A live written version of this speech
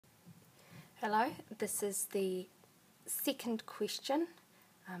Hello, this is the second question,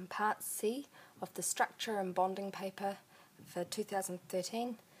 part C of the Structure and Bonding paper for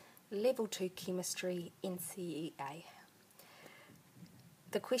 2013, Level 2 Chemistry Ncea.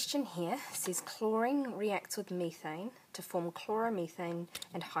 The question here says chlorine reacts with methane to form chloromethane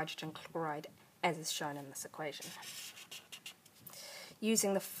and hydrogen chloride as is shown in this equation.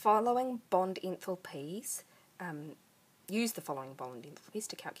 Using the following bond enthalpies, use the following bond enthalpies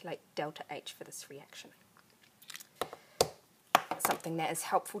to calculate delta H for this reaction. Something that is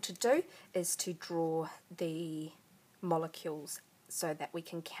helpful to do is to draw the molecules so that we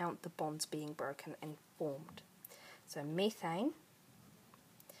can count the bonds being broken and formed. So methane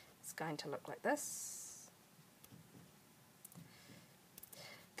is going to look like this.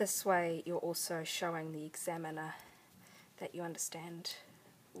 This way you're also showing the examiner that you understand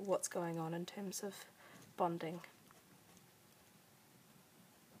what's going on in terms of bonding.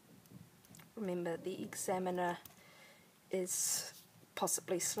 Remember, the examiner is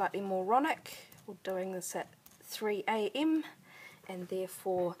possibly slightly moronic. We're doing this at 3 AM, and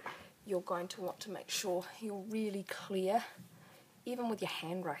therefore you're going to want to make sure you're really clear, even with your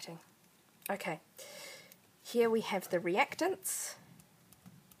handwriting. Okay, here we have the reactants,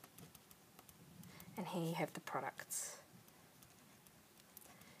 and here you have the products.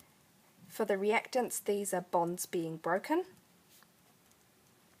 For the reactants, these are bonds being broken.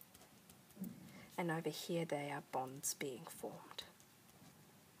 And over here they are bonds being formed.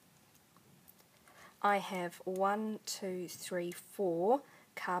 I have 1, 2, 3, 4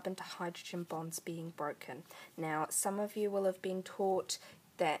 carbon to hydrogen bonds being broken. Now some of you will have been taught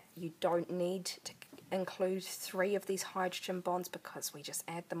that you don't need to include 3 of these hydrogen bonds because we just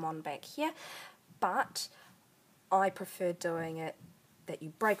add them on back here, but I prefer doing it that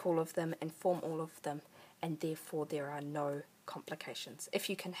you break all of them and form all of them, and therefore there are no complications.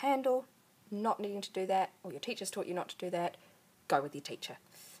 If you can handle not needing to do that, or your teacher's taught you not to do that, go with your teacher.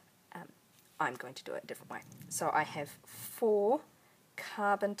 I'm going to do it a different way. So I have 4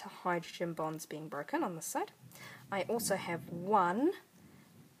 carbon to hydrogen bonds being broken on this side. I also have 1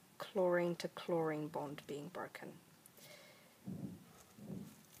 chlorine to chlorine bond being broken.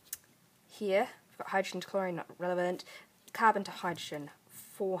 Here, I've got hydrogen to chlorine, not relevant. Carbon to hydrogen,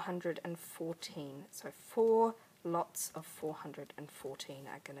 414. So 4 lots of 414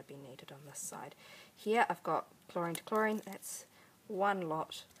 are going to be needed on this side. Here I've got chlorine to chlorine, that's 1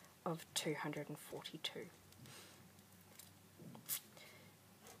 lot of 242.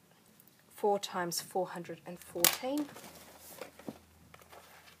 4 times 414 .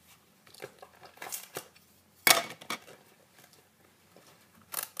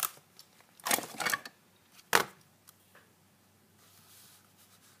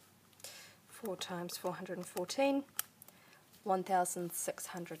 4 times 414,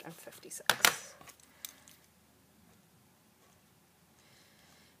 1,656.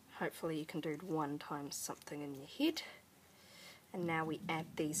 Hopefully you can do 1 times something in your head. And now we add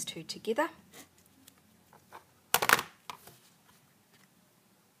these two together.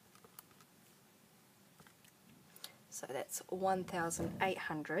 So that's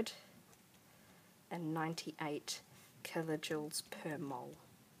 1,898 kilojoules per mole.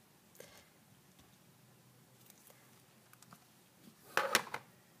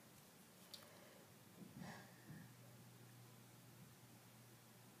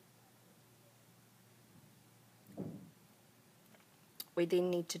 We then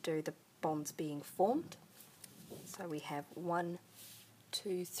need to do the bonds being formed. So we have 1,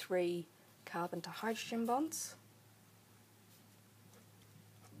 2, 3 carbon to hydrogen bonds.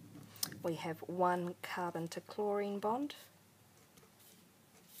 We have 1 carbon to chlorine bond.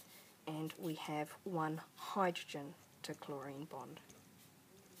 And we have 1 hydrogen to chlorine bond.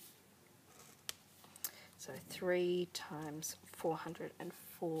 So 3 times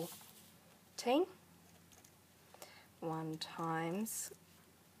 414. 1 times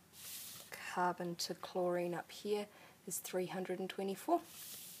carbon to chlorine up here is 324.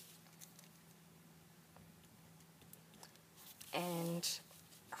 And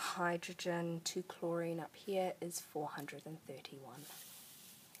hydrogen to chlorine up here is 431.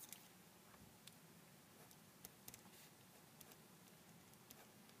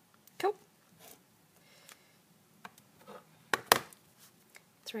 Cool.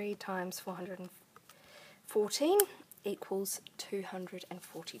 3 times 414 equals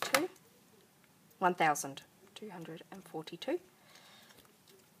 242. 1,242.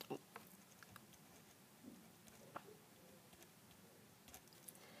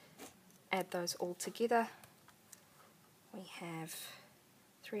 Add those all together. We have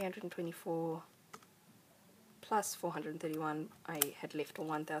 324 plus 431, I had left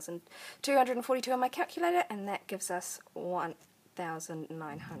 1,242 on my calculator, and that gives us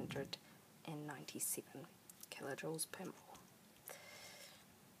 1,997 kilojoules per mole.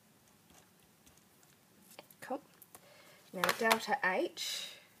 Cool. Now delta H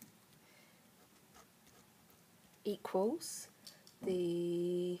equals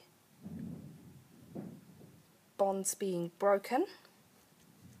the bonds being broken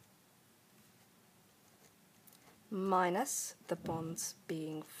minus the bonds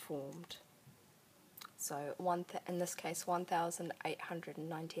being formed. So in this case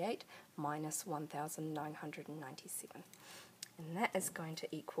 1,898 minus 1,997. And that is going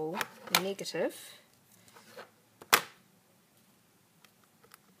to equal negative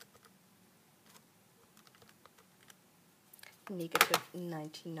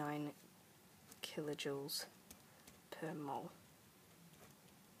 99 kilojoules per mole.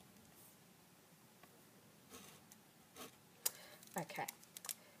 Okay,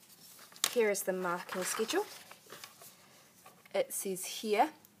 here is the marking schedule. It says here,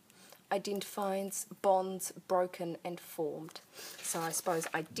 identifies bonds broken and formed. So I suppose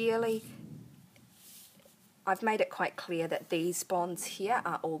ideally, I've made it quite clear that these bonds here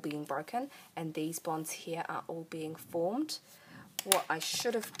are all being broken and these bonds here are all being formed. What I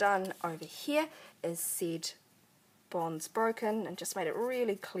should have done over here is said bonds broken and just made it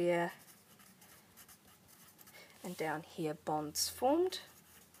really clear, and down here bonds formed.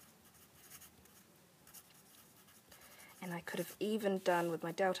 And I could have even done with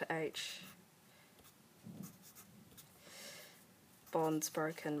my delta H bonds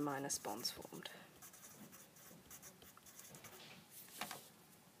broken minus bonds formed.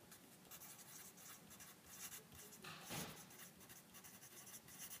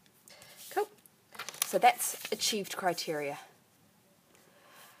 Cool. So that's achieved criteria.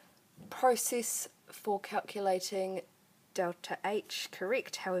 Process for calculating delta H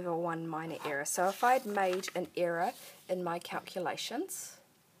correct, however one minor error. So if I'd made an error in my calculations,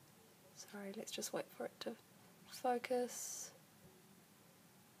 sorry, let's just wait for it to focus.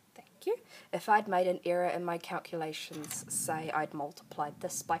 Thank you. If I'd made an error in my calculations, say I'd multiplied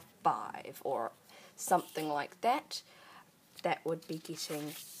this by 5 or something like that, that would be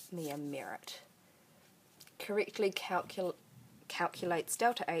getting me a merit. Correctly calculates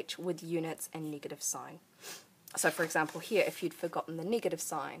delta H with units and negative sign. So for example here, if you'd forgotten the negative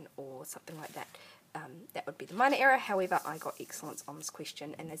sign or something like that, that would be the minor error. However, I got excellence on this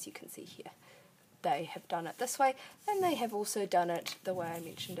question, and as you can see here, they have done it this way, and they have also done it the way I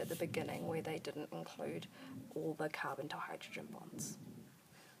mentioned at the beginning, where they didn't include all the carbon to hydrogen bonds.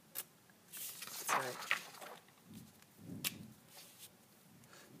 So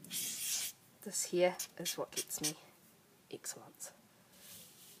this here is what gets me excellence.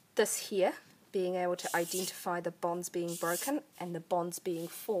 This here, being able to identify the bonds being broken and the bonds being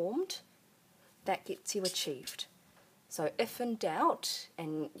formed, that gets you achieved. So if in doubt,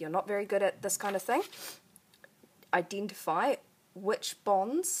 and you're not very good at this kind of thing, identify which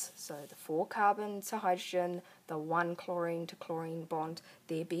bonds, so the 4 carbon to hydrogen, the 1 chlorine to chlorine bond,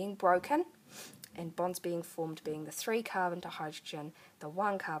 they're being broken, and bonds being formed being the 3 carbon to hydrogen, the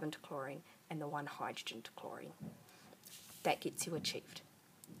 1 carbon to chlorine, and the 1 hydrogen to chlorine. That gets you achieved.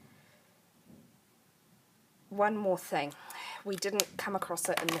 One more thing, we didn't come across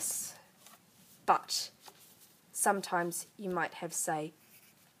it in this, but sometimes you might have, say,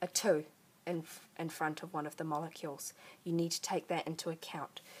 a 2 in front of one of the molecules. You need to take that into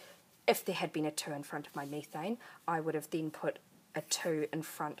account. If there had been a 2 in front of my methane, I would have then put a 2 in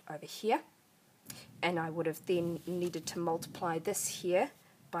front over here, and I would have then needed to multiply this here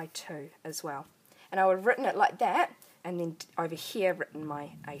by 2 as well. And I would have written it like that, and then over here written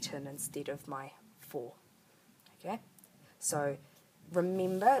my 8 in instead of my 4. Okay, so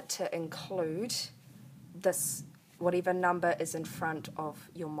remember to include this, whatever number is in front of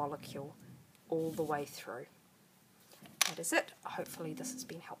your molecule, all the way through. That is it. Hopefully this has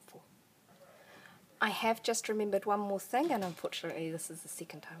been helpful. I have just remembered one more thing, and unfortunately this is the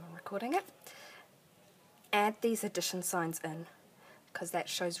second time I'm recording it. Add these addition signs in, because that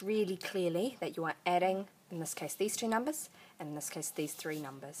shows really clearly that you are adding, in this case, these 2 numbers, and in this case, these 3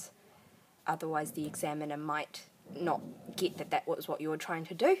 numbers. Otherwise the examiner might not get that that was what you were trying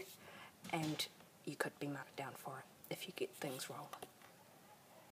to do, and you could be marked down for it if you get things wrong.